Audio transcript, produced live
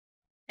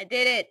I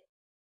did it.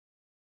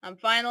 I'm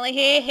finally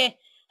here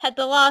at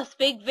the last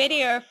big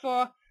video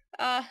for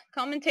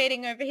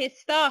commentating over his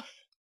stuff.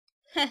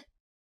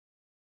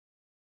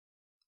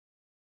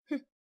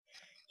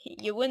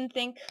 You wouldn't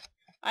think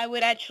I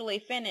would actually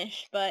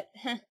finish, but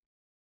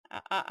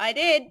I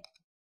did.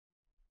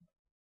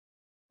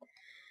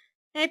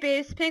 Hey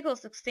peeps,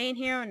 Pinkolol16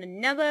 here on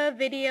another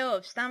video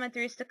of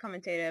Starman3's to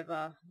commentate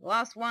over.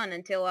 Last one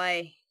until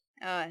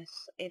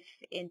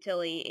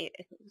until he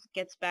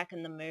gets back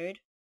in the mood.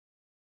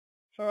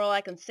 For all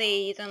I can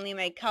see, he's only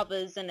made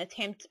covers and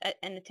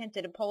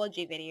attempted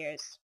apology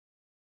videos.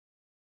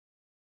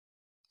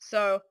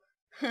 So,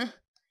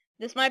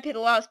 this might be the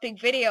last big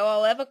video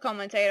I'll ever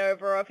commentate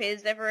over of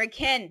his ever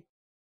again.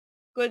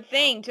 Good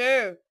thing,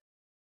 too.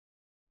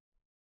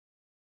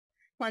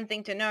 One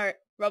thing to note,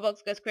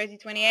 Roblox Goes Crazy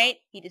 28,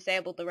 he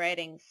disabled the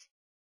ratings.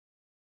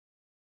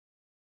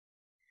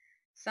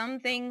 Some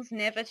things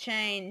never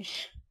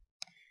change.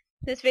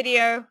 This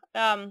video,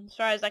 as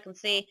far as I can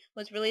see,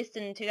 was released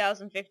in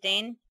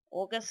 2015,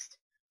 August,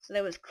 so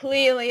there was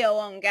clearly a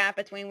long gap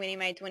between when he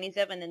made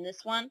 27 and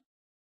this one.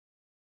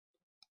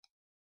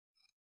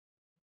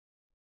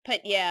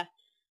 But yeah,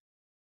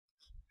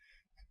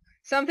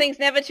 some things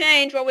never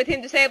change, what with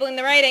him disabling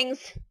the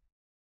ratings.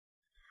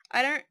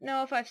 I don't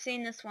know if I've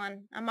seen this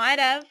one. I might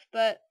have,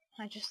 but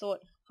I just thought,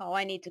 oh,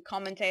 I need to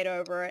commentate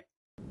over it.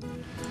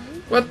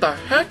 What the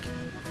heck?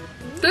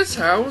 This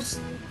house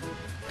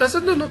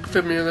doesn't look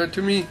familiar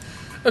to me.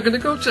 I'm gonna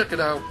go check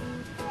it out.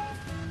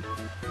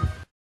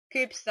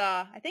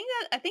 Coopstar. I think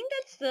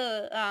that's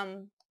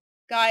the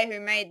guy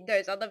who made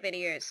those other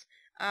videos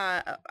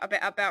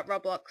about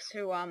Roblox,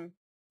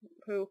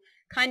 who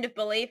kind of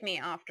believed me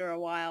after a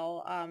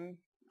while,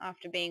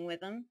 after being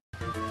with him.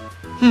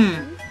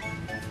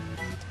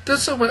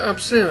 There's someone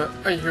upstairs.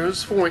 I hear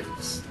his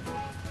voice.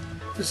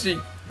 You see,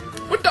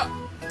 what the?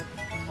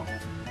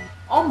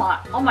 Oh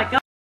my god.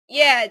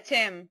 Yeah,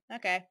 Tim.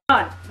 Okay.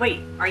 God, wait,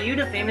 are you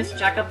the famous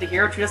Jacob the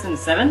Hero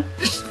 2007?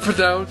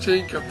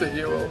 Pronouncing of the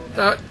hero,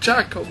 not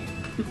Jacob.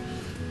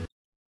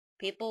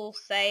 People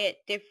say it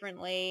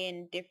differently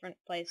in different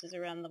places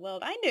around the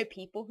world. I know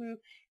people who,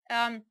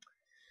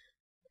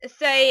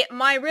 say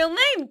my real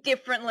name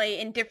differently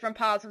in different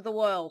parts of the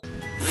world.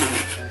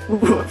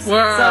 Whoops.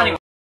 Wow. So anyway,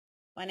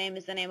 My name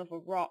is the name of a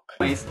rock.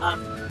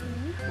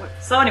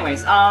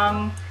 anyways,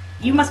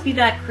 you must be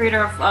that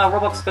creator of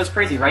Roblox Goes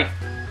Crazy, right?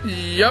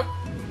 Yep.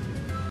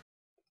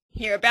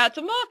 You're about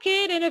to mock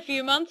it in a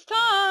few months'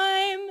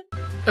 time.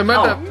 I'm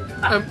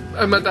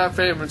not that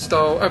famous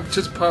though. I'm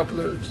just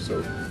popular,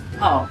 so.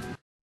 Oh.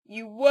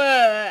 You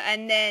were,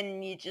 and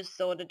then you just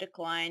sort of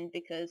declined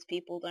because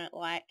people don't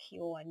like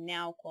your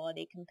now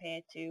quality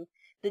compared to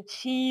the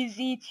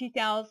cheesy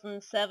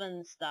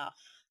 2007 stuff.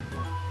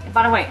 And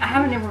by the way, I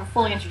haven't ever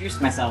fully introduced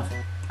myself.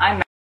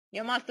 I'm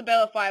You're Master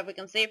Bella 5, we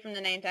can see from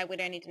the name tag we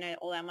don't need to know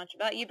all that much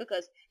about you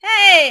because,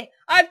 hey,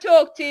 I've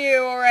talked to you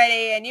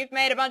already and you've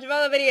made a bunch of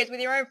other videos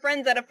with your own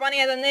friends that are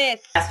funnier than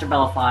this. Master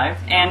Bella 5,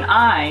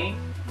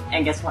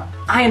 and guess what?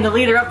 I am the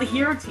leader of the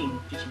hero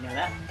team. Did you know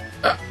that?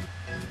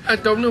 I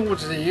don't know what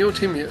the hero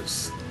team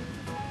is.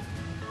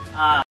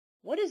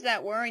 What is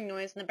that whirring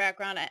noise in the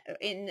background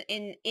in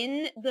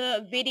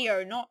the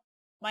video, not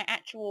my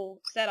actual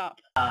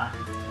setup?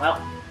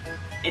 Well,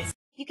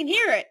 You can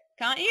hear it,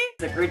 can't you?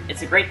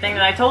 it's a great thing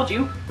that I told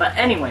you. But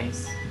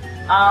anyways,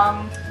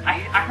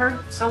 I heard.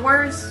 So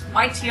where's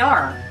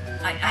ITR?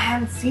 I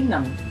haven't seen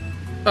them.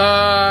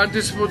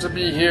 They're supposed to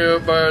be here,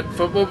 but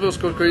for Roblox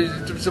Goes Crazy,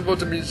 it's supposed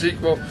to be a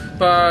sequel,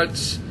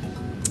 but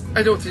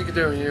I don't think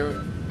they're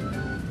here.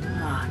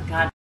 Oh,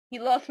 God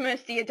You lost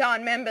most of your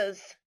darn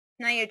members.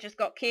 Now you just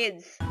got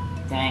kids.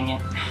 dang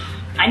it.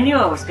 I knew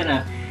I was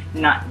they're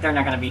not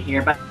gonna be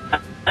here, but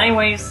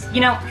anyways,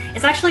 you know,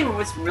 it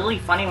was really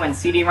funny when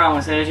CD-ROM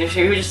was there.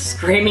 He was just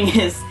screaming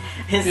his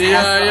ass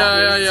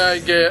off.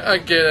 Yeah, I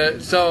get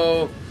it.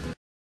 So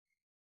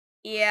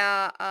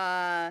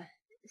Yeah,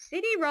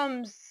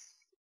 CD-ROM's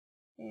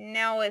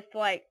now with,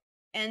 like,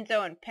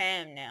 Enzo and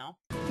Pam now.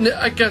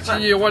 I guess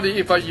you want to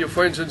invite your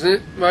friends, isn't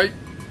it? Right?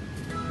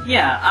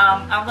 Yeah,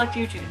 I would like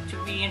you to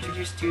be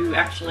introduced to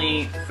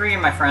actually 3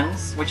 of my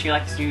friends, which you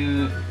like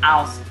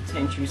I'll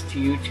introduce to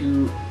you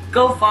to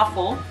Go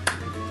Fuffle.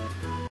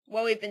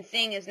 Well, we've been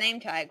seeing his name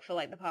tag for,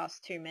 like, the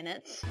past 2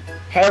 minutes.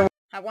 Hey,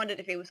 I wondered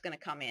if he was gonna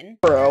come in.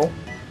 bro.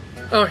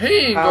 Oh,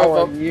 hey, How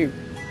are you?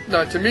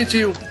 Nice to meet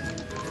you.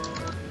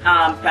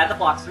 Pat the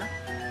Blockster.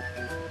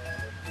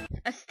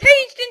 A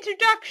staged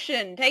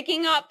introduction,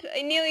 taking up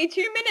nearly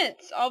 2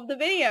 minutes of the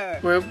video.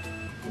 Well,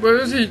 where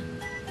is he?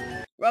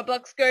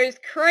 Roblox Goes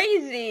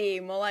Crazy!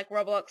 More like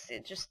Roblox,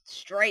 it's just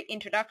straight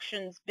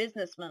introductions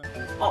businessman.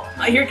 Oh,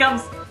 here it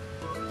comes.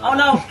 Oh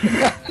no!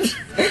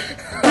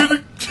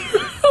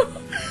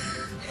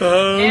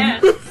 And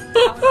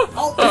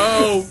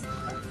Oh,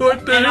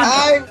 what the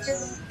hell?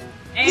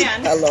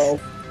 and Hello.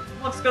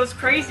 Roblox Goes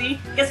Crazy.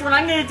 Guess what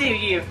I'm gonna do to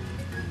you?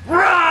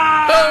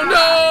 Oh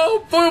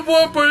no! Fourth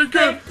wall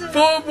breaker!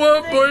 Fourth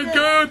wall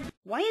breaker!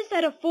 Why is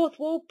that a fourth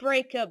wall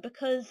breaker?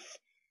 Because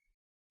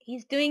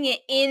he's doing it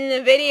in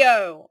the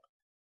video.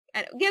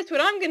 And guess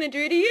what I'm gonna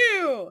do to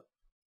you?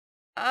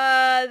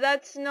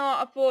 That's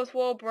not a fourth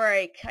wall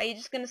break. Are you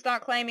just gonna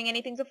start claiming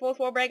anything's a fourth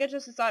wall breaker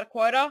just to start a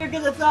quota? You're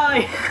gonna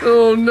die!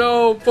 Oh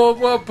no, fourth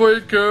wall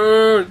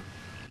breaker!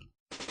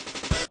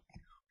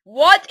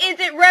 What is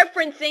it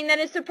referencing that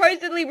is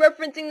supposedly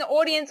referencing the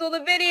audience or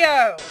the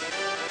video?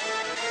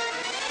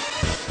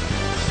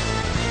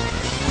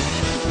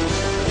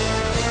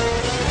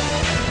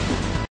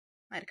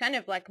 I'd kind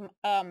of like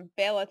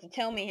Bella to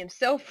tell me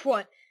himself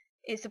what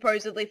is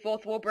supposedly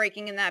fourth wall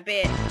breaking in that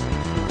bit.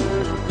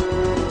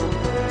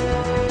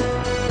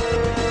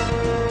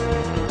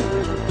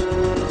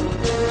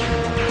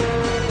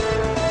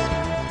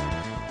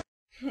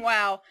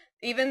 Wow,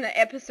 even the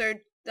episode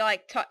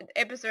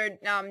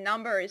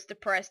number is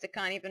depressed. It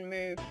can't even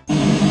move.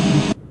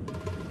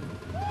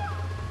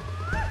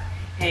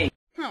 Hey.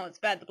 Oh, it's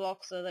bad the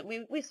block so that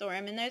we saw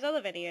him in those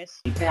other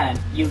videos. Bad.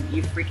 You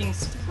freaking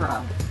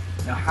scrub.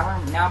 No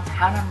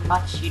matter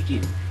much you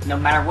do, no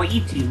matter what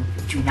you do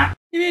not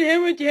Even how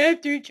much you have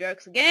to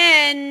jokes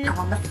again. go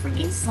on the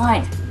freaking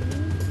slide.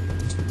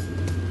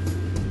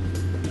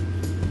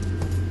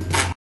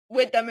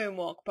 With the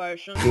moonwalk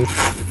potion.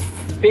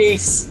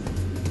 Peace.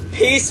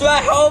 Peace, my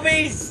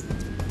homies!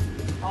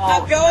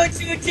 Oh, I'm going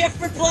to a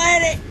different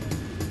planet!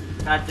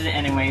 that did it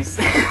anyways.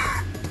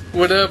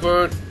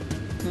 Whatever.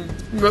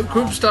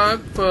 Group time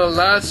for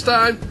last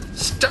time.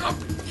 Stop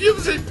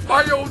using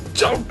my old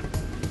joke!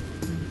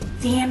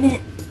 Damn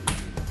it.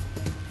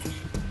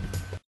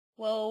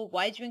 Well,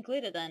 why'd you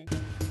include it then?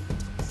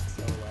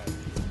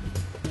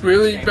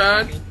 Really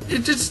bad?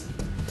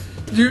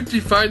 You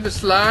define the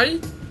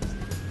slide?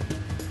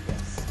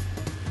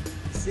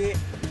 See,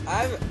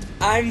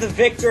 I'm the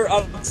victor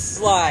of the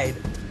slide.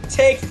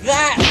 Take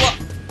that!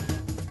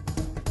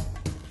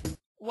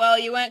 Well,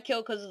 you weren't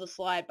killed because of the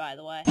slide, by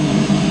the way.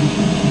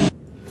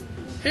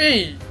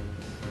 Hey!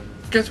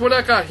 Guess what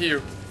I got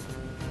here?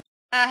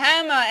 A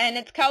hammer, and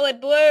it's colored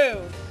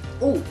blue.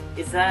 Oh,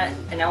 is that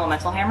an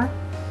elemental hammer?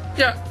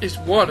 Yeah, it's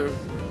water.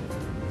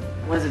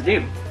 What does it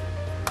do?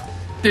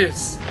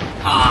 This.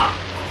 Ah.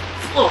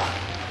 Ugh.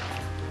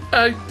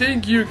 I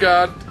think you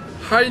got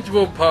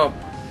hydro pump.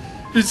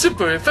 It's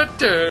super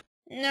effective.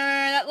 No,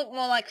 that looked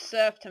more like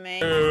surf to me.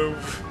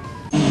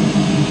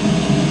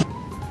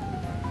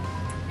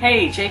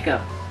 Hey,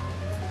 Jacob.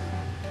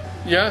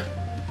 Yeah?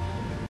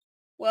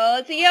 Well,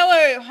 it's a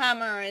yellow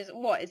hammer. Is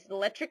it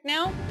electric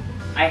now?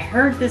 I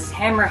heard this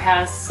hammer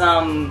has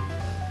some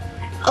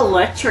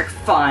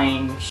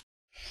electrifying.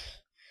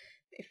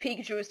 If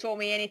Pikachu has taught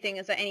me anything,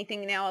 is that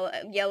anything now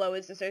yellow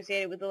is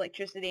associated with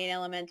electricity and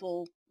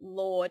elemental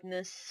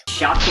lordness.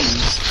 Shocking.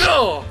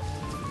 Oh!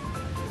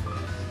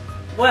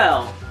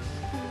 Well,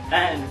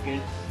 that is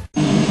good.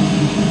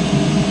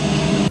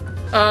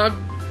 Are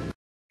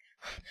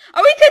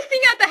we testing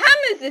out the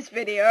hammers this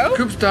video?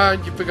 Group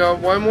time, you forgot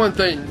one more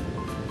thing.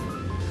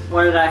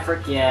 What did I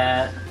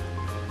forget?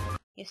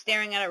 You're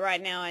staring at it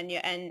right now,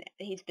 and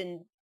he's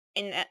been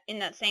in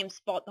that same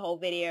spot the whole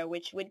video,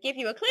 which would give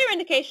you a clear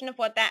indication of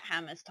what that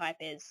hammer's type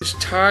is. It's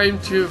time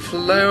to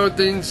flare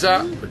things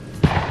up.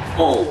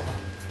 Oh.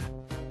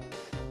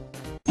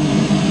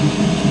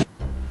 I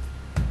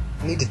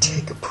need to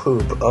take a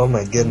poop. Oh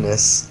my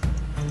goodness.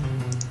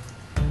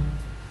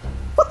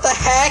 What the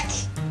heck?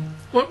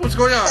 What's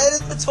going on?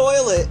 Head in the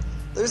toilet.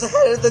 There's a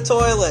head in the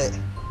toilet.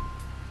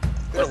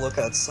 I'm gonna look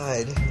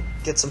outside.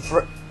 Get some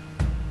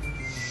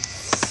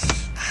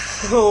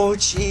Oh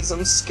jeez,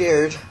 I'm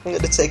scared. I'm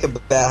gonna take a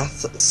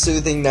bath. A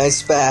soothing,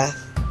 nice bath.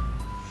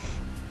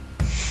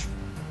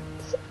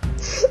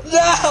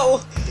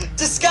 No!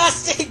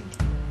 Disgusting!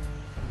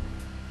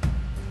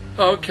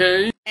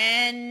 Okay.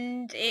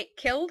 And it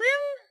killed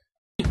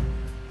him?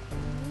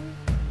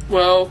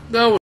 Well,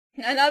 that was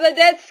Another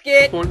death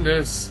skit!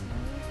 pointless.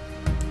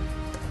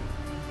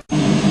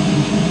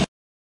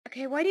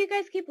 Okay, why do you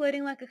guys keep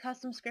loading like a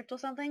custom script or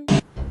something?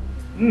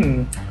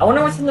 I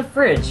wonder what's in the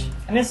fridge.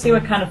 I'm gonna see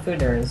what kind of food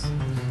there is.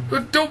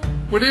 But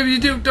whatever you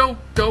do, don't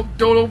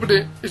open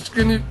it. It's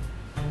gonna,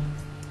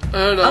 I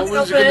don't know, I'm gonna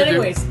what's it open it gonna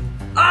anyways. do?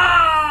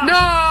 Ah!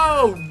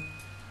 No!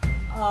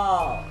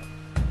 Oh.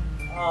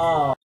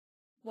 Oh.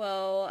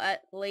 Well,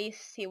 at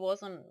least he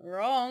wasn't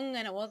wrong,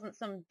 and it wasn't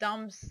some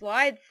dumb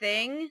slide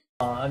thing.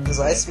 Does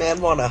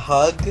Iceman want a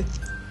hug?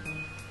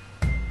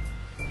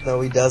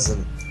 No, he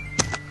doesn't.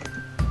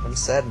 I'm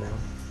sad now.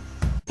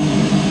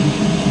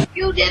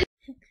 You did.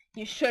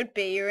 You should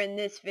be. You're in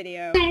this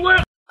video.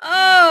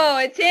 Oh,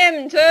 it's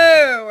him too.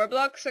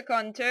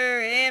 Robloxicon too.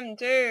 Him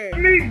too.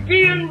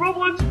 Me and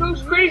Roblox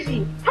goes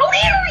crazy. How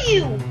dare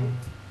you?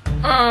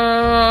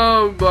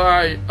 Oh,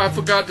 right. I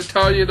forgot to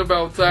tell you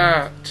about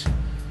that.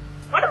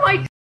 What am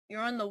I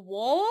You're on the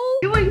wall?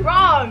 doing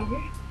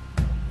wrong?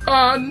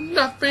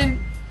 Nothing.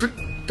 But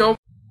don't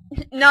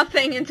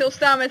Nothing until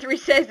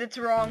Starman3's says it's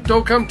wrong.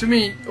 come to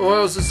me, or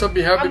else there's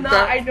something I'm happening not.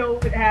 back. I know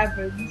what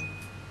happens.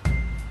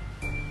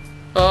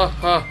 Ha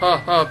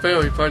ha,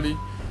 very funny.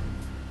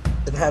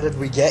 Then how did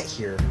we get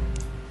here?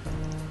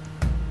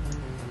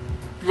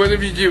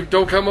 Whatever you do,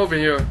 don't come over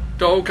here.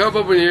 Don't come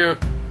over here.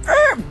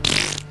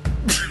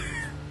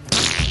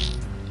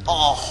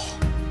 Oh.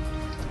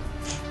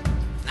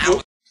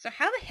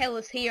 hell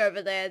is he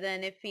over there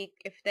then if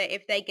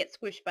they get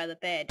squished by the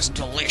bed? It's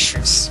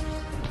delicious.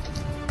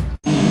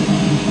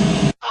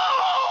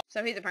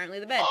 So he's apparently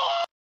the bed.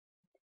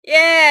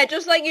 Yeah,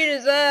 just like you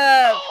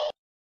deserve.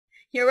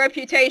 Your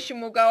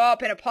reputation will go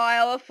up in a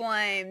pile of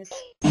flames.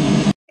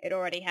 It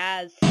already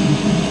has.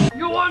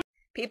 You want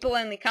People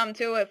only come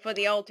to it for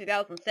the old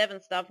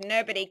 2007 stuff.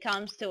 Nobody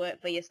comes to it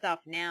for your stuff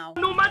now.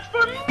 no match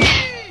for me?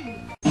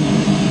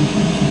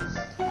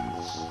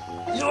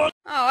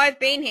 Oh, I've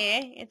been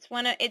here.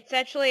 It's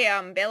actually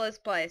Bella's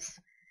place.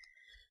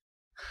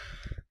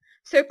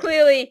 So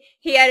clearly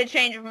he had a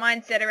change of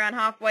mindset around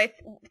halfway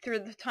through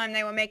the time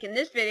they were making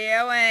this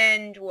video,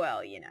 and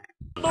well, you know.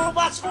 No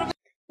match for me.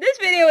 This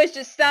video is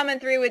just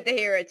Starman3 with the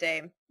hero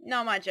team.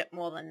 Not much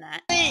more than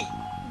that.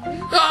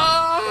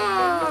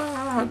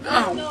 Ah!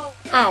 Ow!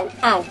 Ow!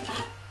 Ow!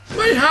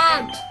 My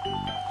hand!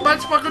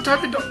 That's Michael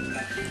Typing.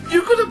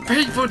 You're gonna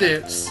pay for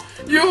this!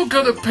 You're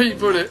gonna pay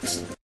for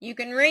this! You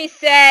can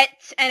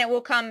reset, and it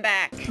will come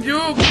back.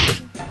 You...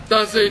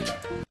 Does it?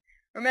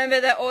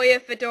 Remember that all your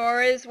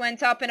fedoras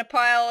went up in a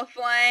pile of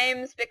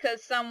flames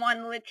because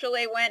someone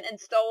literally went and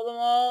stole them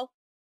all?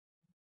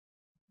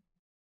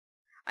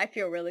 I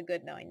feel really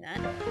good knowing that.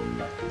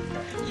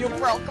 You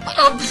broke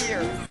my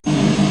ear.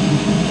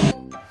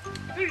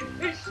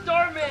 Hey,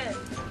 Starman!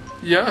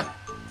 Yeah?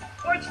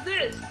 Watch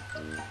this!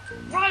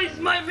 Rise,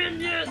 my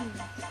minions!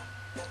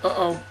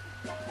 Uh-oh.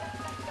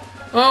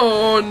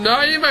 Oh,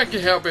 now you might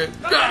can help it.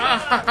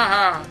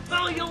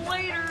 Follow you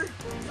later!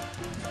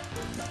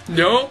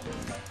 Nope.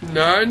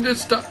 Not in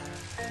this stuff.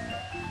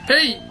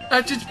 Hey,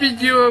 I just beat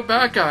you a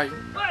bad guy.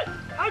 What?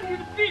 How'd you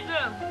defeat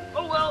them?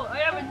 Oh well, I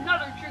have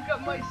another trick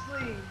up my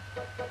sleeve.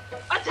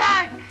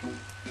 Attack!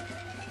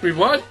 Wait,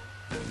 what?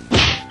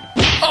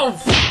 Oh!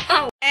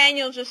 Ow! And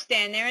you'll just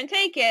stand there and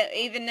take it,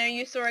 even though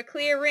you saw a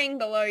clear ring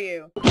below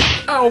you.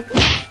 Ow!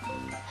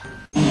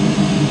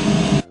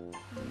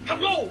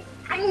 Hello!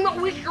 I'm the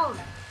wizard!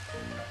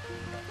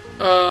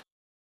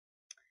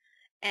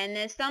 And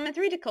there's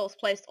Starman3 decals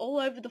placed all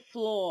over the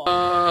floor.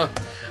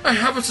 I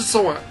have a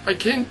sword. I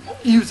can't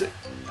use it.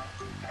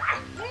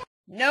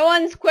 No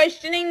one's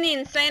questioning the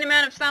insane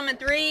amount of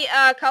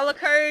Starman3 color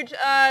code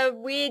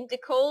weird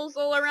decals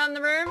all around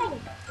the room.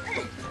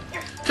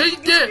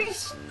 Take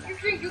this! You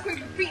think you can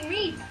defeat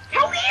me?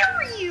 How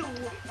dare you!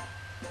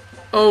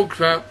 Oh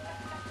crap.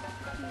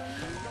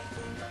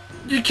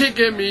 You can't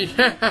get me.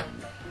 How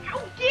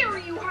dare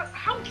you!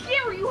 How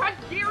dare you! How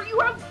dare you!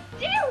 How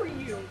dare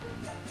you!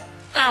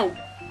 Ow!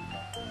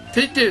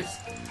 Take this!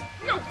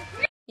 No!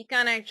 You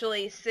can't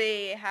actually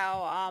see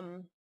how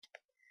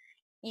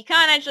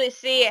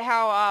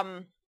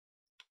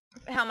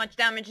how much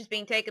damage is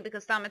being taken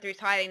because Starman3's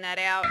hiding that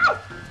out.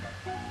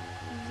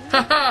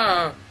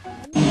 Haha!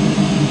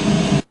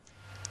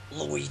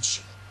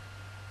 Luigi,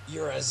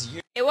 you're as you.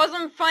 It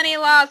wasn't funny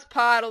last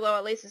part, although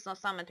at least it's not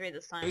Starman3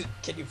 this time.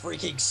 Can you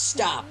freaking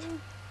stop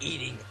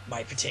eating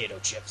my potato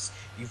chips?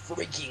 You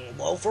freaking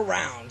loaf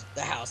around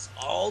the house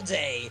all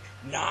day,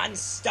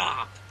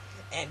 non-stop,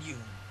 and you're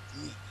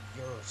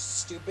a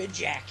stupid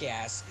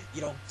jackass.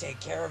 You don't take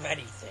care of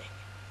anything.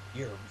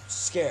 You're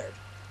scared.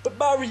 But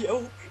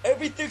Mario,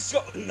 everything's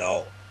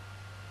No!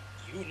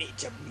 You need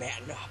to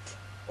man up,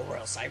 or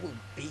else I will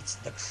beat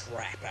the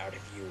crap out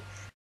of you.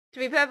 To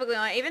be perfectly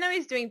honest, even though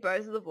he's doing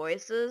both of the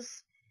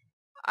voices,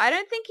 I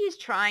don't think he's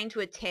trying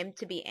to attempt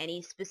to be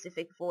any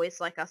specific voice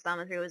like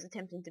Starman3 was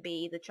attempting to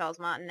be either Charles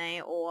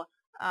Martinet or,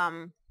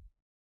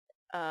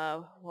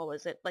 what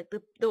was it? Like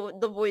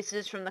the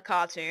voices from the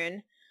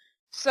cartoon.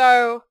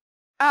 So,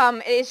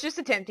 it's just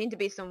attempting to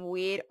be some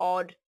weird,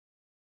 odd,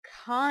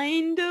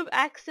 kind of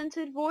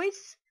accented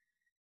voice.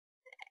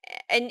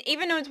 And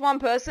even though it's one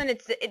person,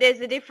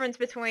 there's a difference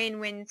between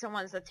when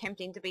someone's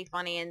attempting to be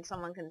funny and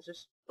someone can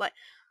just, like,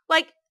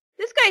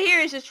 this guy here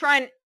is just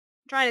trying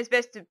his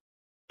best to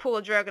pull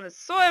a joke, and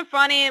it's sort of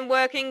funny and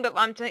working, but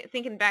I'm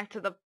thinking back to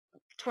the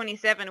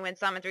 27 when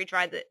Starman3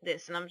 tried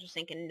this, and I'm just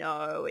thinking,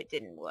 no, it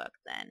didn't work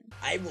then.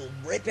 I will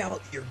rip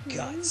out your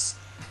guts,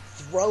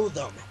 throw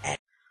them at...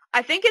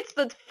 I think it's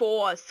the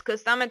force,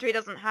 because Starman3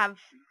 doesn't have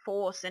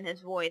force in his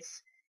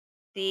voice.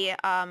 The,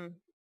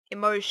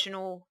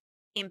 emotional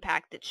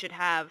impact it should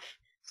have.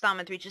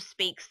 Starman3 just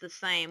speaks the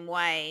same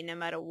way, no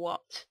matter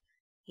what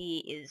he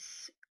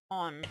is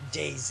on.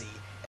 Daisy.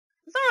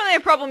 It's not really a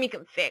problem you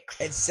can fix.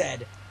 It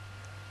said,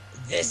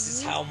 this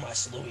is how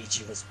much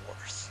Luigi was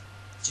worth.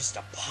 Just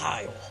a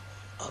pile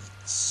of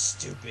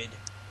stupid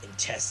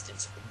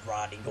intestines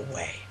rotting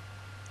away.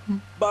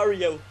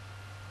 Mario,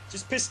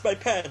 just pissed my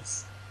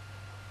pants.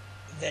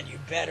 Then you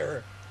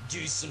better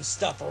do some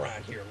stuff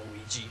around here,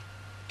 Luigi.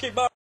 Okay,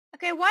 Mario.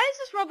 Okay, why does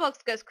this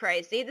Roblox goes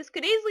crazy? This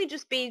could easily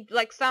just be,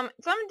 like, someone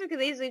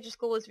could easily just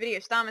call this video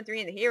Starman3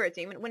 and the Hero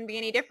Team, and it wouldn't be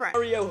any different.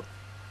 Mario.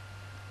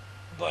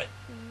 But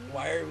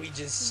why are we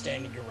just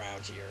standing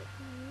around here?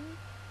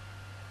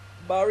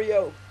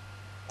 Mario,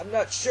 I'm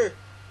not sure.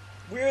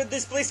 We're in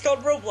this place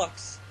called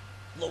Roblox.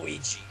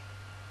 Luigi.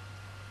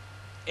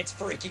 It's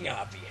freaking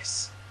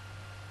obvious.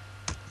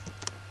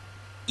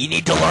 You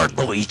need to learn,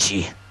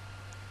 Luigi.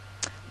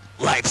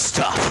 Life's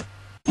tough.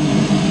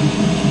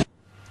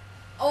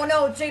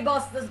 no,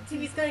 J-Boss, the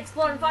TV's gonna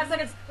explode in 5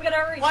 seconds. We gotta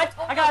hurry. What?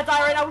 Oh, I gotta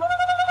die right now.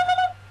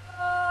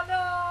 Oh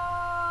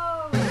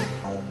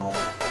no!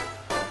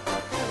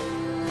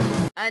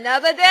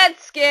 Another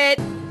death skit.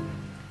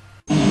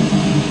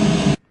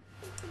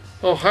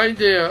 Oh, hi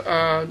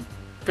there,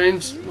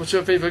 Vince. What's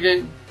your favorite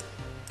game?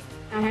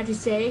 I have to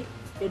say,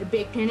 you're the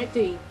big Planet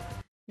 3.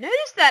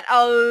 Notice that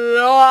a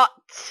lot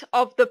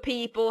of the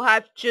people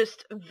have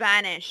just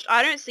vanished.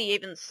 I don't see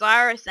even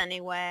Cyrus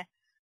anywhere.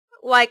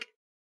 Like,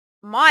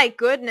 my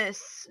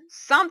goodness,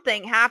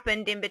 something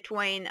happened in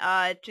between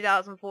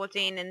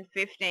 2014 and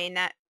 15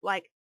 that,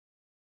 like,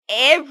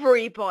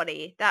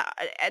 everybody that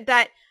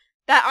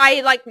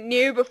I, like,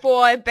 knew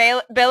before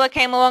Bella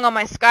came along on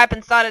my Skype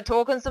and started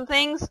talking some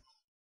things,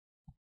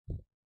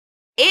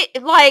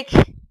 it, like,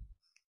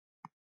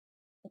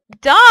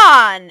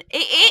 done.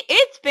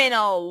 It's been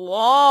a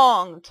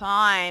long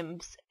time,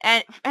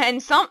 and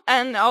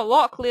a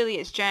lot clearly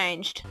has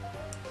changed.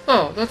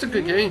 Oh, that's a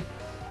good game.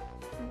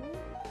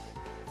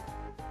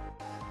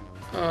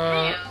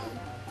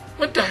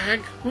 What the heck?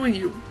 Who are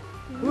you?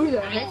 Who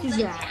the heck is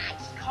that?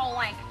 Tax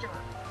collector,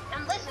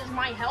 and this is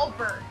my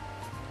helper.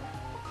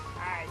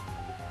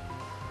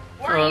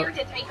 We're here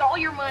to take all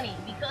your money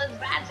because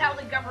that's how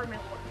the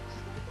government works.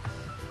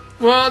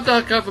 Well,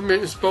 the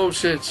government is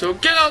bullshit, so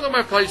get out of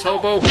my place,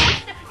 hobo!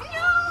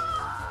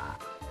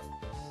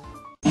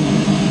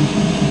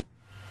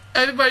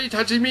 Anybody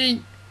touching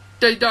me,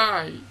 they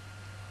die!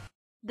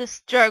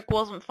 This joke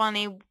wasn't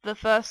funny the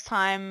first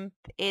time,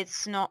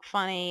 it's not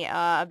funny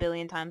a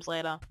billion times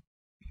later.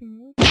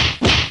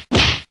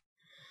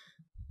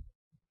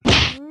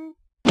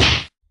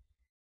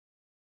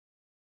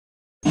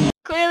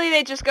 Clearly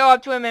they just go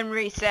up to him and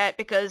reset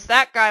because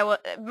that guy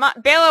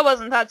Bella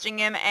wasn't touching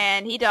him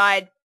and he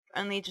died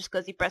only just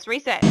because he pressed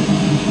reset.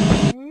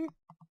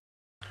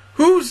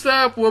 Who's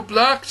that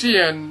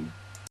Robloxian?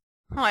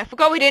 Oh, I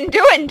forgot we didn't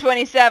do it in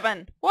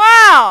 27.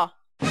 Wow!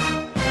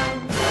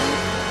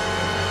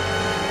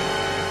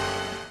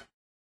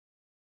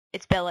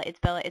 It's Bella, it's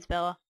Bella, it's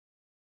Bella.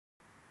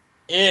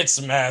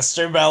 It's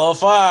Master Bella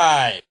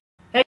 5!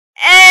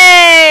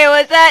 Hey!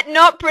 Was that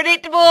not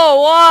predictable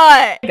or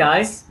what? Hey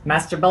guys,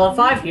 Master Bella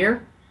 5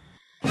 here.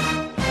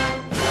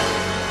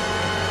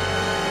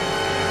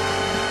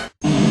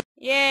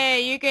 Yeah,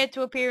 you get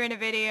to appear in a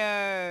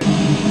video.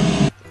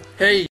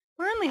 Hey,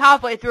 We're only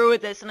halfway through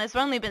with this and it's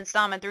only been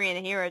Starman3 and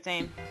the hero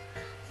team.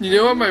 you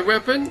know what my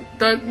weapon?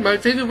 My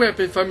favorite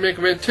weapon from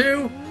Mega Man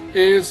 2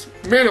 is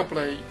Metal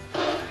Blade.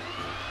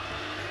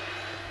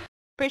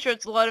 Pretty sure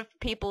it's a lot of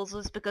people's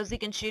is because he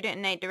can shoot it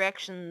in 8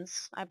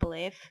 directions, I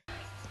believe.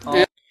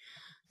 Yeah.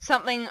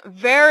 Something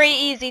very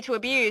easy to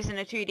abuse in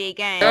a 2D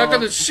game. I'm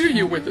gonna shoot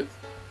you with it.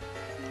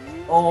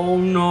 Oh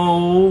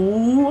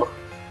no!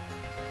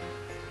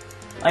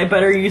 I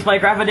better use my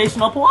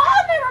gravitational pull.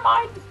 Ah, never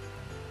mind.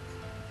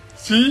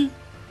 See?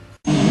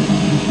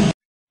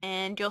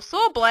 And your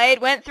saw blade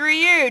went through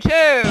you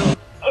too.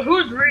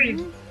 Who's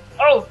reading?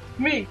 Oh,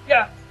 me.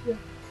 Yeah.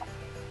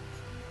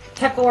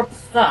 Tech Orb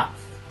stuff.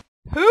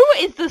 Who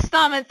is the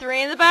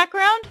Starman3 in the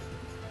background?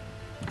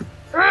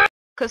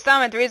 Because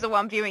Starman3 is the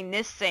one viewing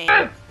this scene.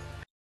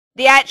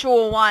 The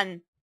actual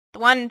one.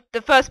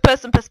 The first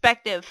person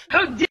perspective.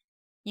 How dare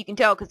You can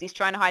tell because he's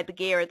trying to hide the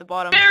gear at the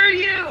bottom.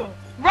 you!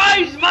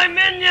 Rise, my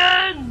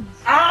minions!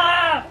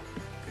 Ah!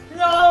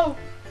 No!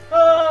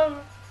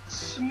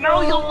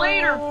 Smell you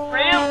later,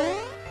 fam!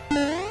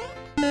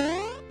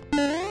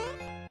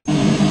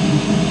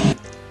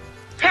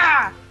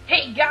 Ha!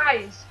 Hey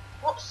guys!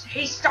 Oh,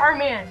 hey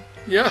Starman!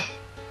 Yeah.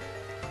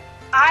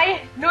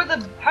 I know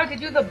how to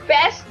do the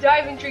best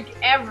diving trick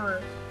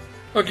ever.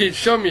 Okay,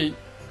 show me.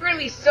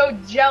 Really so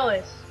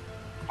jealous.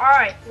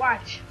 Alright,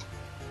 watch.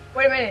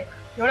 Wait a minute.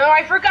 No,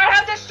 I forgot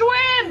how to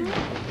swim!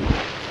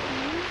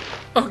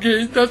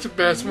 Okay, that's the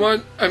best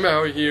one. I'm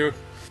out of here.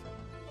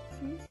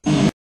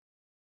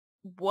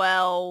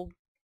 Well,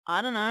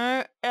 I don't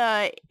know.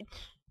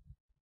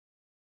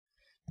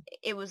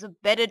 It was a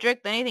better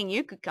trick than anything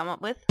you could come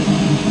up with.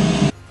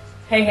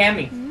 Hey,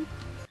 Hammy.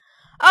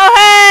 Oh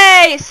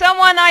hey!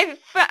 Someone I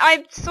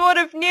sort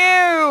of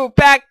knew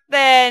back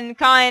then,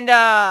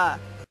 kinda.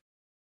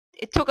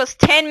 It took us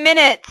 10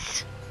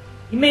 minutes.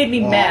 You made me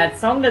mad,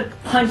 so I'm gonna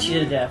punch you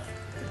to death.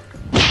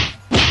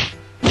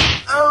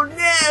 Oh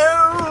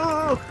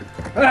no!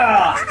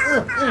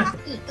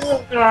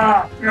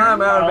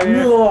 I'm out of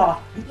here.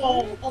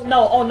 Oh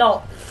no, oh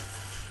no.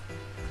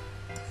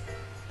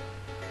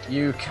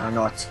 You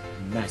cannot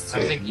mess I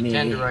with think you me.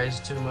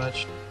 tenderize too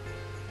much.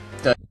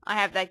 I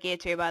have that gear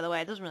too, by the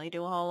way. It doesn't really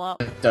do a whole lot.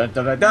 Dun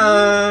dun dun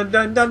dun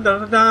dun dun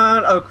dun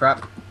dun. Oh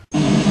crap.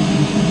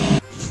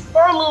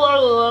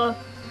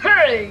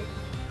 Hey!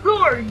 Who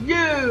are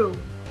you?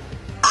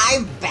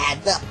 I'm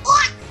Bad the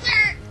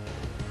Boxer!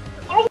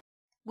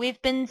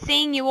 We've been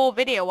seeing you all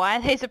video. Why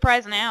are they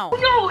surprised now? Oh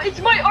no! It's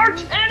my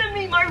arch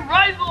enemy, my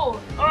rival!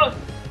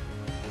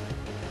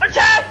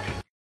 Attack!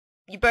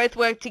 You both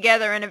work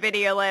together in a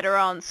video later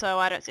on, so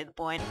I don't see the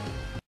point.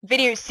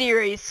 Video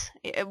series,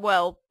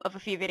 well, of a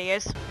few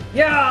videos.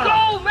 Yeah!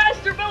 Go,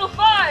 Master Bella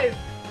 5!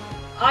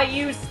 I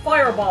used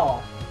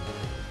Fireball.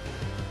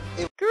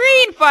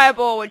 Green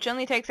fireball, which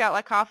only takes out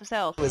like half his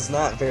health. Was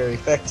not very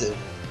effective.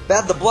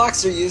 Bad the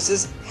Blockster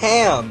uses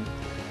ham.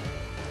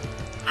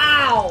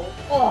 Ow!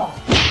 Oh!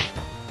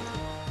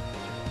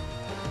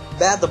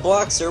 Bad the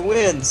Blockster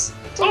wins.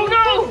 Oh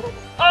no!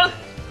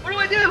 What do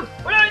I do?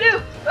 What do I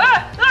do?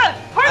 Heart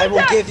I will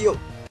attack! give you.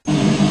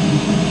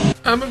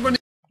 I'm gonna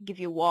Give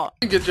you what?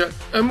 get you.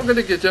 I'm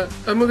gonna get you.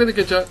 I'm gonna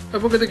get you.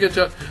 I'm gonna get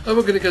you. I'm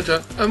gonna get you.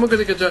 I'm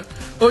gonna get you.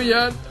 Oh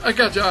yeah, I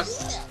got you.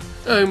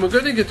 I'm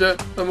gonna get you.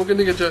 I'm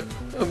gonna get you.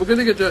 I'm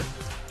gonna get you.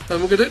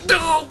 I'm gonna.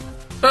 No!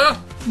 Ah,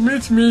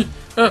 miss me.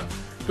 Ah,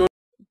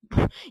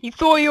 You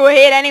thought you were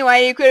hit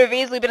anyway. You could have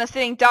easily been a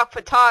sitting duck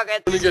for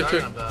targets. gonna get you.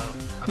 About?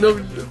 I No.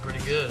 think I'm doing pretty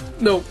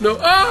good. No, no.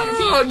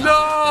 Ah,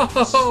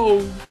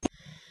 no!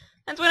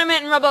 That's what I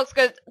meant in Roblox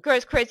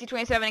goes crazy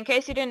 27. In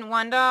case you didn't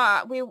wonder,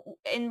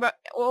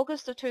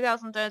 August of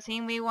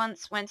 2013 we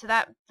once went to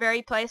that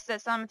very place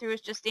that Starman3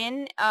 was just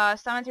in.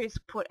 Starman3's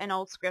put an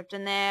old script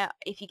in there.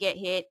 If you get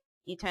hit,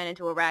 you turn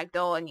into a rag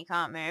doll and you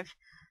can't move.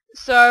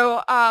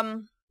 So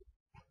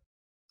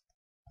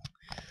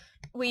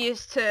we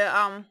used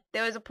to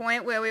there was a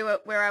point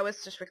where I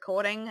was just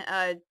recording.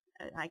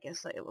 I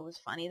guess it was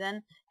funny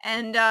then,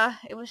 and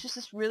it was just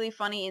this really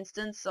funny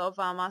instance of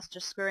us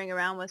just screwing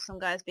around with some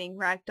guys being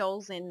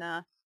ragdolls in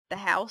the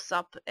house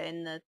up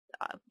in the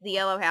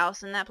yellow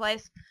house in that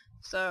place.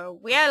 So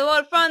we had a lot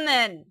of fun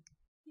then.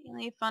 The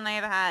only fun I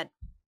ever had.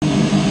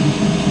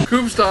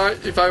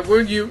 Koopstar, if I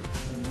were you,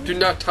 do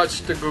not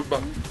touch the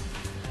Goomba.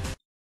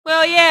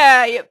 Well,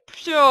 yeah,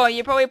 sure.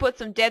 You probably put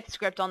some death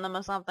script on them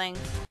or something,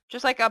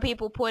 just like how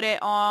people put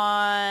it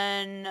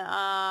on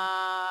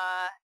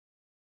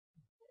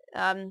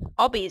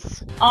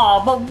obbies.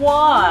 Oh, but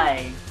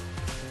why?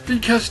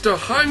 Because they're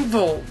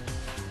harmful.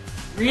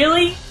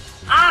 Really?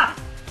 Ah!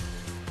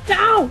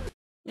 No!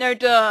 No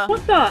duh.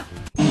 What the?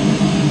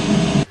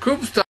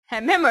 Koopstar,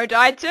 And Memo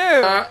died too.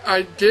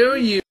 I dare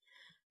you.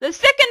 The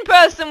second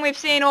person we've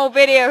seen all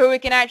video who we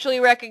can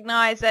actually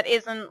recognize that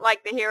isn't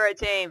like the hero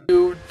team.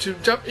 To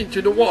jump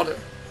into the water.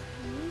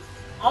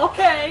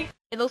 Okay.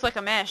 It looks like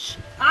a mesh.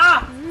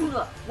 Ah!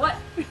 What?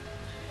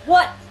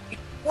 What?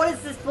 What is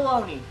this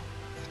baloney?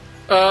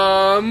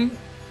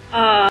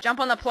 Jump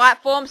on the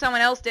platform, someone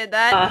else did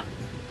that.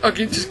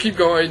 Okay, just keep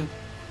going.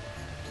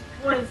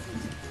 What is...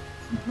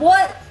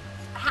 What?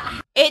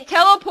 It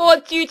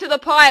teleports you to the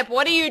pipe.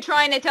 What are you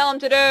trying to tell him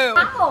to do?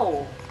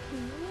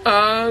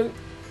 Ow!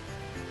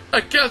 I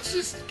guess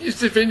it's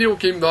the video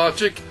game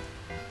logic.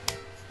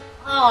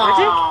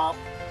 Oh,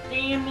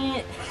 damn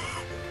it.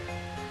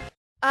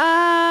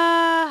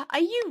 Are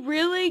you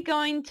really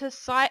going to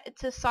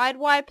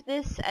sidewipe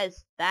this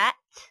as that?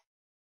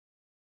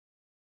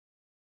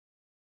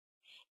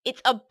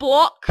 It's a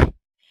block.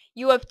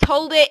 You have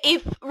told it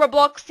if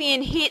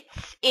Robloxian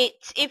hits it,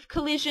 if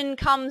collision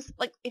comes,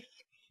 like,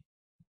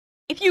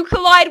 if you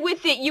collide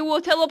with it, you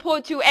will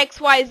teleport to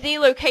XYZ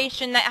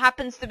location that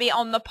happens to be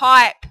on the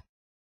pipe.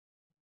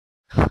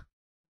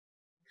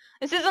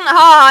 This isn't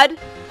hard.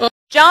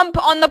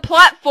 Jump on the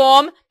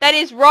platform that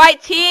is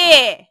right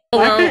here. Oh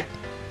well.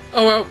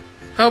 Oh well.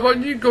 How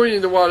about you going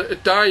in the water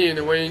and dying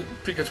anyway?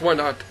 Because why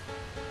not?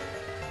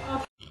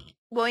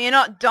 Well, you're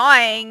not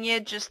dying. You're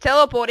just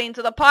teleporting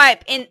to the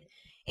pipe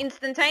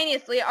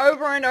instantaneously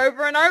over and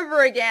over and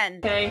over again.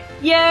 Okay.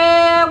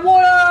 Yeah,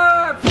 what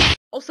up?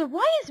 Also,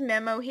 why is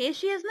Memo here?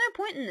 She has no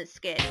point in this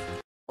skit.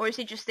 Or is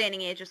he just standing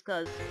here just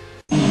cause?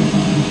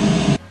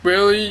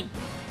 Really?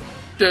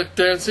 They're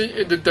dancing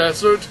in the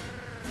desert?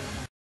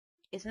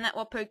 Isn't that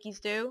what Pokies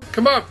do?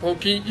 Come on,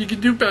 Pokey, you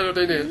can do better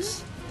than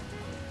this.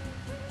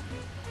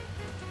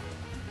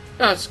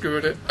 Ah, screw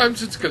it. I'm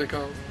just gonna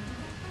go.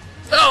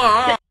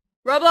 Ah!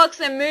 Roblox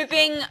and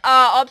moving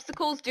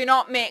obstacles do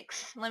not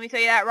mix. Let me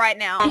tell you that right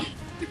now.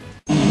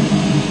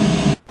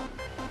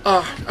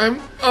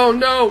 Oh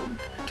no!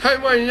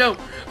 Time running out!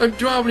 I'm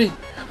drowning!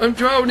 I'm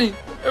drowning!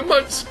 I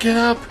must get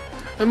up!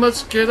 I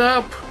must get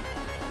up!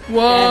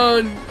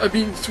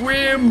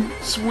 Swim!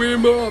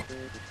 Swim up!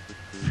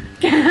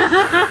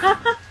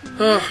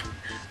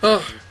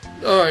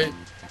 Alright.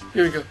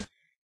 Here we go.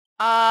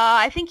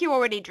 I think you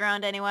already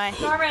drowned anyway.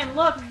 Starman,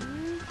 look!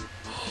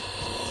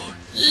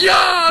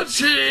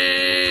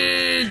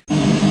 Yachi!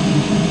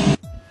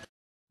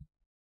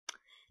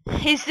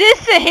 Is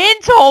this a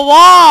hint or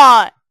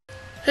what?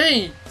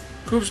 Hey!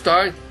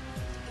 Koopstar.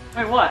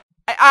 Wait, what?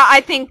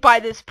 I think by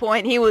this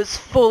point he was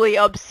fully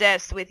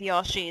obsessed with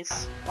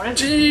Yoshi's. What is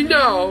Do you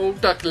know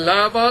that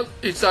lava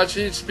is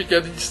actually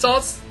spaghetti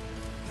sauce?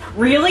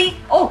 Really?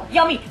 Oh,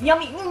 yummy,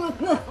 yummy.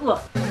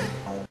 Look.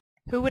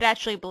 Who would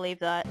actually believe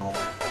that?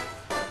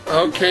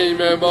 Okay,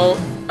 Memo.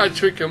 I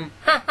trick him.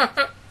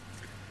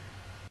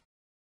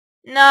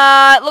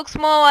 Nah, it looks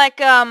more like,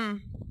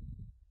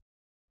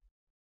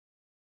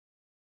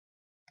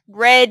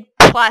 red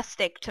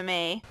plastic to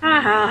me.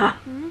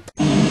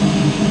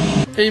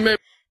 Hey, Memo.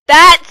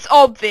 That's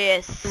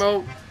obvious.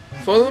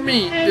 Follow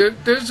me.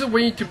 There's a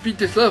way to beat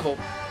this level.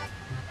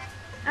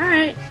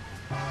 Alright.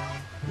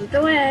 Lead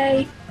the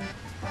way.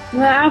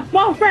 Well,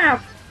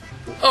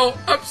 Oh,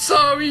 I'm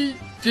sorry.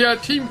 Did our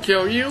team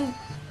kill you?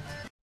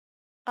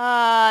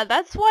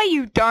 That's why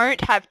you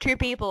don't have two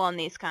people on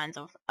these kinds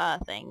of,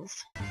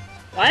 things.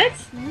 What?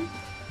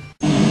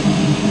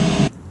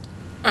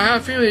 I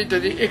have a feeling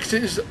that the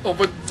exit is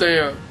over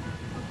there.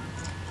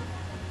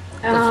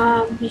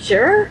 You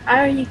sure?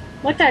 I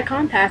looked at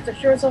contacts. I'm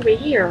sure it's over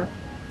here.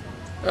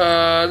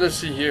 Let's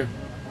see here.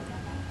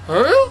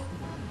 Huh?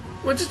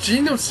 What did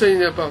Gino say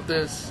about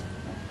this?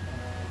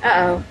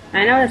 Uh-oh.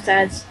 I know what it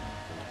says.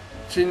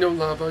 Gino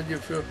Lava, you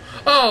feel...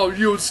 Oh,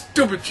 you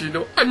stupid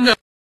Gino. I'm not...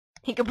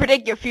 He can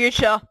predict your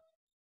future.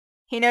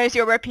 He knows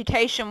your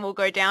reputation will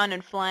go down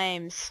in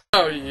flames.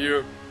 Oh,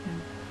 you.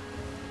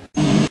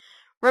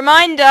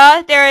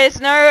 Reminder,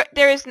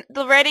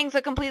 the ratings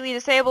are completely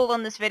disabled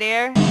on this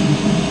video.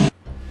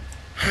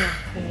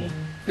 Okay.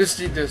 Let's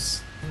see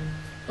this.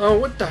 Oh,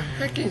 what the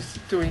heck is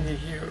he doing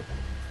here?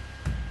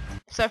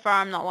 So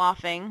far I'm not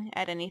laughing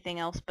at anything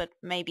else, but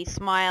maybe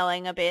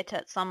smiling a bit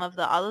at some of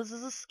the others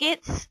as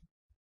skits.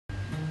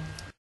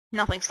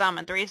 Nothing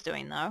Starman3's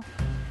doing though.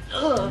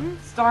 Ugh.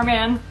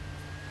 Starman,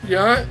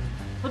 Yeah?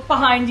 look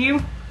behind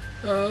you.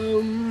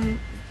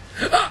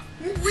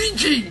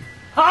 Ouija!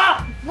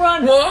 Ah!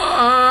 Run!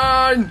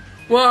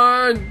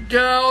 One!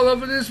 Get out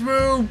of this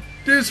room!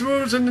 This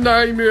room's a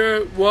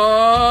nightmare!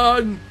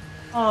 One!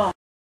 Oh.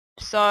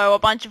 So a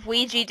bunch of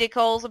Ouija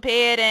dickholes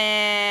appeared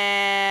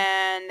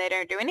and they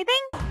don't do anything?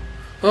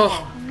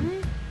 Oh,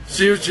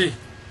 seriously,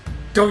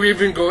 don't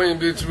even go in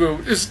this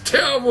room. It's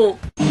terrible.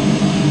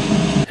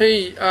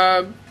 Hey,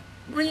 what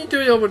are you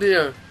doing over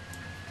there?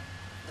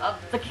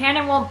 The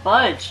cannon won't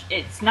budge.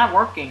 It's not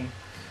working.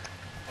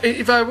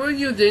 If I were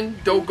you, then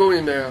don't go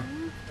in there.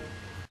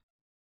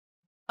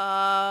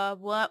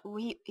 What?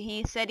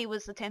 He said he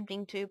was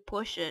attempting to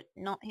push it,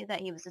 not that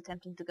he was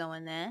attempting to go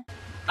in there.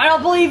 I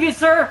don't believe you,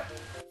 sir!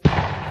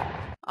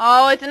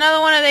 Oh, it's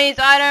another one of these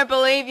I don't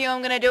believe you,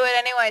 I'm gonna do it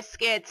anyway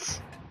skits.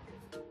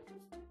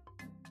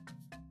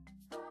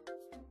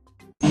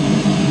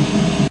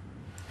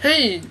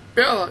 Hey,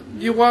 Bella,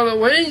 you wanna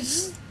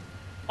race?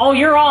 Oh,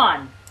 you're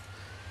on!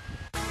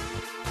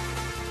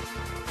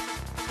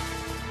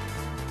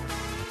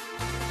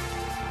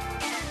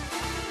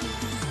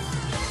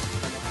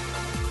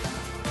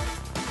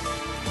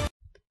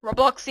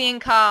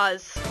 Robloxian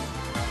cars.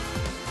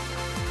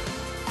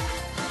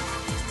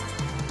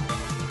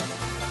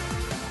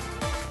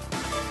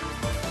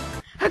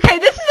 Okay,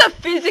 this is a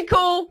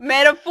physical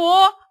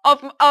metaphor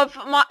of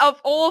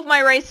all of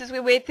my races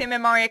with him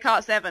in Mario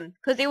Kart 7,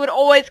 because he would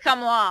always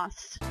come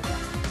last.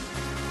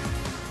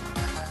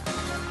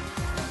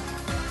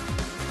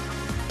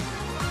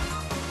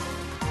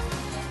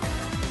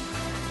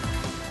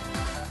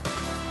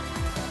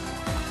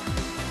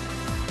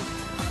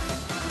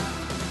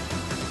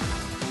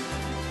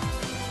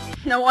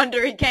 No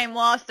wonder he came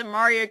last in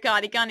Mario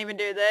Kart, he can't even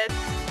do this.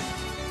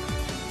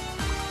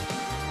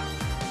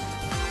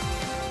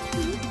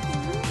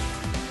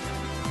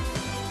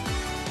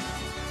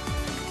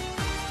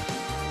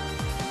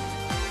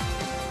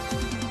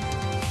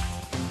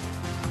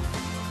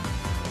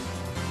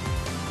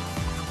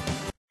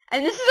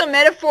 And this is a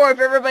metaphor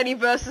of everybody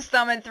versus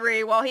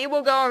Starman3. While he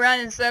will go around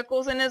in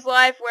circles in his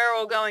life, we're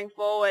all going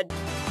forward.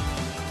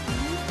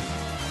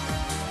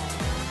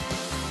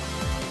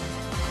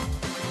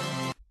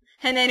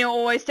 And then it'll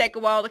always take a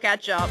while to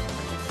catch up.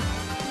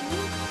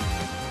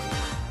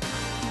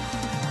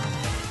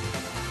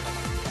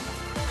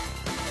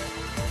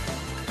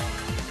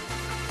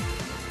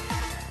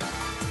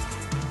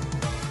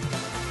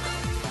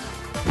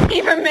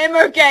 Even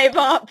Memo gave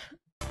up.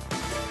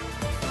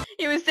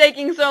 He was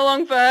taking so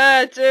long for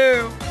her,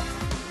 too.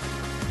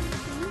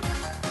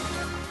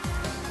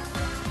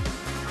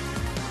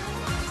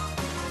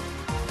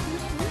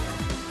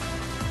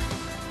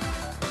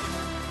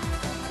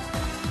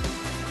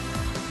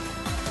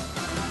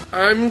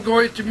 I'm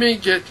going to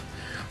make it.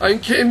 I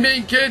can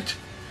make it.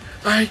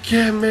 I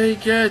can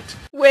make it.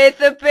 With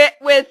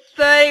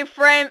 30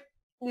 frames.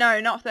 No,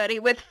 not 30.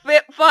 With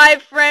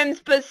 5 frames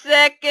per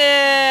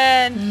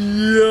second.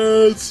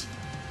 Yes.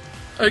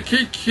 I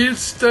can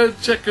kiss the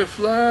checker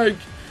flag.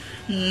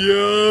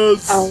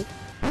 Yes. Oh.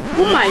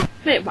 Oh my.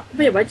 Wait, what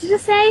did you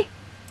just say?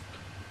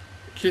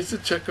 Kiss the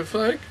checker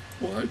flag?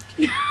 What?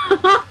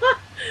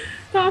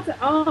 Stop it.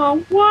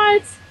 Oh,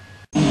 what?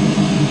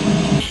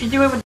 You should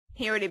do it with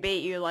He already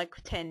beat you like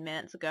 10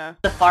 minutes ago.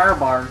 the fire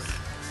bars.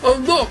 Oh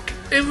look!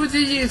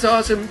 Everything is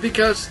awesome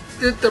because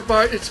the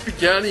bar is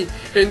spaghetti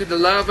and the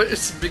lava is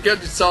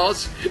spaghetti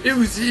sauce.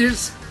 Everything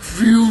is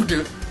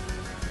food.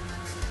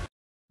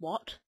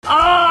 What? Oh,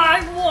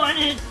 I want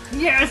it!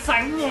 Yes,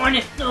 I want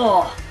it!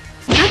 Oh.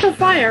 Not the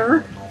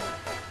fire.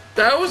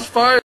 That was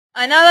fire.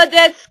 Another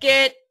death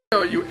skit.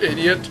 Oh, you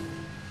idiot.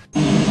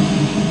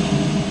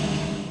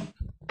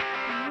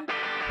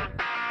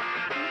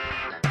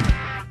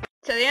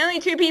 So the only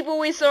two people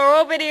we saw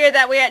all video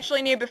that we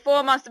actually knew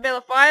before Master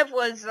Bella 5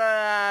 was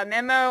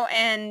Memo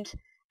and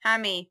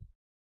Hammy.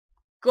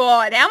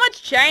 God, how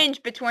much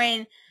changed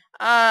between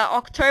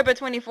October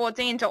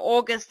 2014 to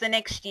August the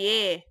next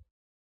year?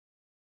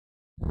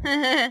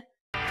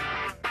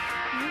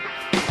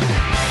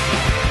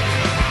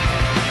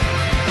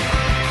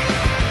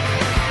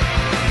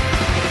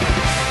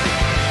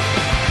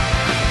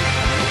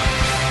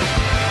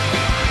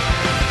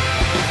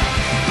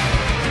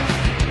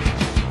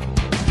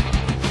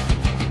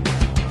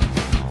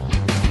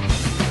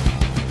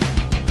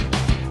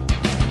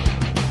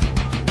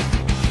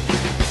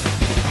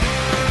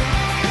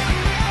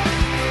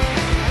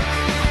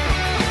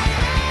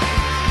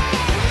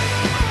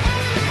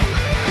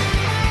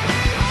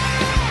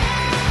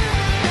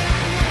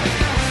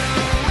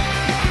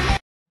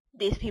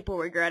 these people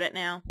regret it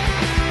now.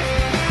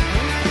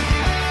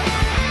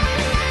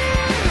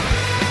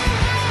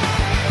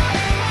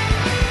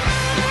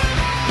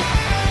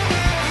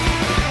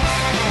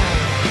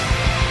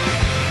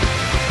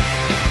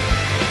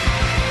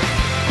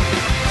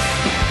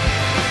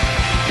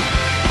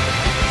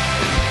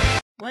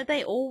 Were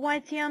they all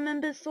YTR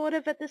members, sort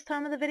of, at this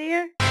time of the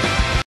video?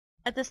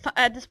 At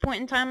this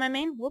point in time, I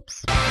mean.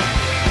 Whoops.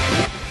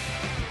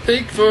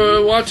 Thanks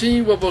for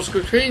watching Roblox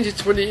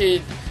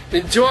 28.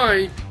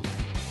 Enjoy!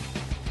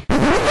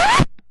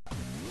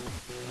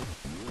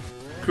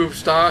 Group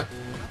star.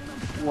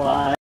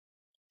 What?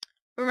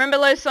 Remember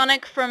Low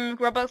Sonic from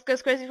Roblox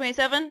Goes Crazy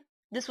 27?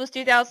 This was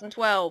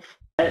 2012.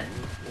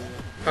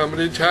 How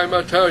many times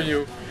I tell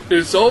you,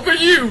 it's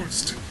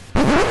overused!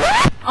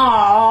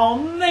 Oh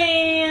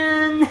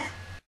man!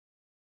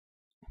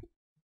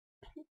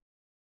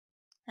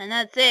 And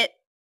that's it.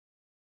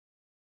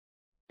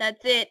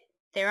 That's it.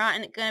 There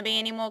aren't going to be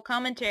any more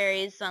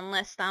commentaries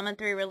unless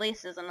Starman3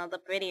 releases another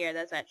video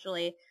that's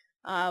actually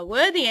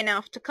worthy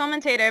enough to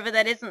commentate over,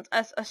 that isn't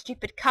a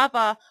stupid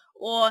cover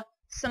or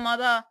some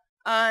other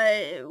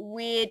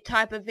weird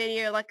type of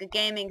video like a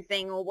gaming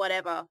thing or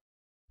whatever.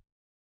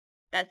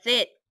 That's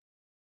it.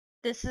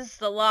 This is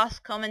the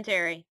last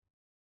commentary.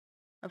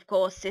 Of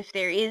course, if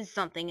there is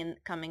something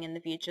coming in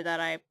the future that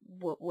I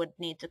would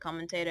need to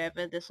commentate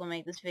over, this will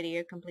make this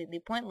video completely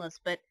pointless.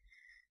 But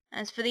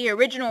as for the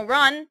original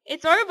run,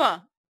 it's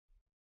over.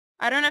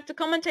 I don't have to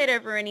commentate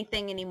over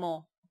anything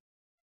anymore.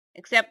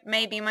 Except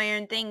maybe my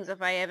own things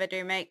if I ever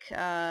do make,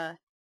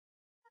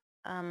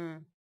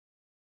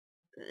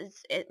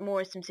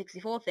 more Sim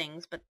 64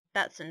 things, but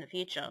that's in the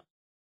future.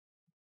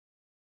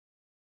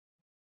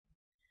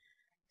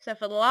 So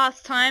for the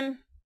last time,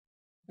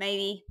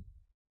 maybe.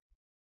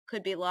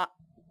 Could be last,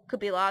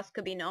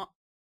 could be not.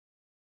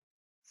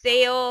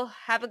 See you,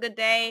 have a good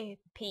day,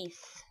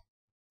 peace.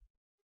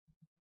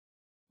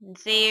 And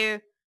see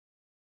you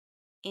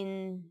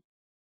in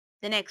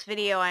the next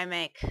video I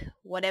make,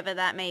 whatever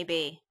that may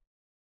be.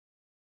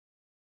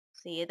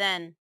 See you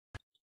then.